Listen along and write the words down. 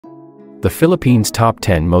The Philippines' top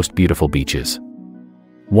 10 most beautiful beaches.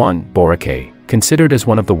 1. Boracay. Considered as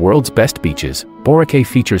one of the world's best beaches, Boracay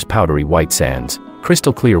features powdery white sands,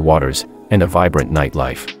 crystal clear waters, and a vibrant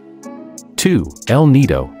nightlife. 2. El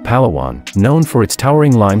Nido, Palawan. Known for its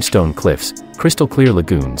towering limestone cliffs, crystal clear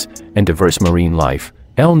lagoons, and diverse marine life,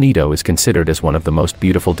 El Nido is considered as one of the most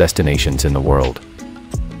beautiful destinations in the world.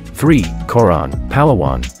 3. Coron,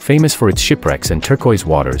 Palawan. Famous for its shipwrecks and turquoise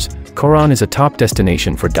waters, Coron is a top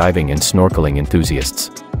destination for diving and snorkeling enthusiasts.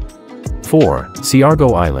 4.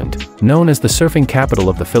 Siargao Island. Known as the surfing capital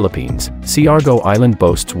of the Philippines, Siargao Island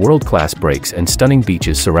boasts world-class breaks and stunning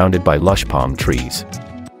beaches surrounded by lush palm trees.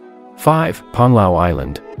 5. Panglao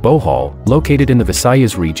Island, Bohol. Located in the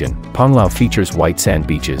Visayas region, Panglao features white sand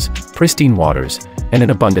beaches, pristine waters, and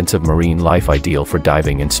an abundance of marine life ideal for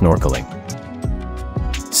diving and snorkeling.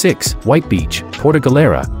 6. White Beach, Puerto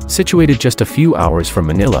Galera. Situated just a few hours from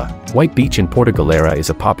Manila, White Beach in Puerto Galera is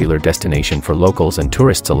a popular destination for locals and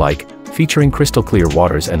tourists alike, featuring crystal clear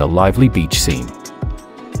waters and a lively beach scene.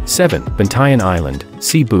 7. Bantayan Island,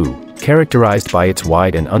 Cebu. Characterized by its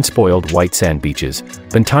wide and unspoiled white sand beaches,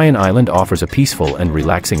 Bantayan Island offers a peaceful and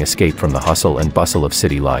relaxing escape from the hustle and bustle of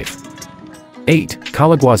city life. 8.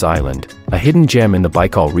 Calaguas Island, a hidden gem in the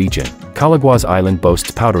Baikal region, Calaguas Island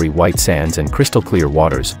boasts powdery white sands and crystal clear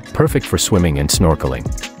waters, perfect for swimming and snorkeling.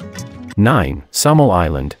 9. Samul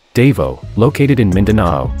Island, Davao. Located in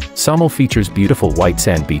Mindanao, Samul features beautiful white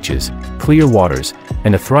sand beaches, clear waters,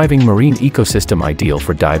 and a thriving marine ecosystem ideal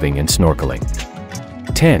for diving and snorkeling.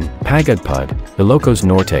 10. Pagadpud, Ilocos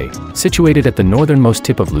Norte. Situated at the northernmost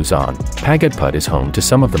tip of Luzon, Pagadpud is home to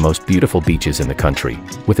some of the most beautiful beaches in the country,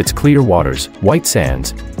 with its clear waters, white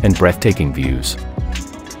sands, and breathtaking views.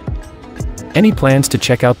 Any plans to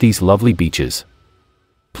check out these lovely beaches?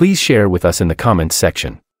 Please share with us in the comments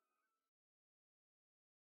section.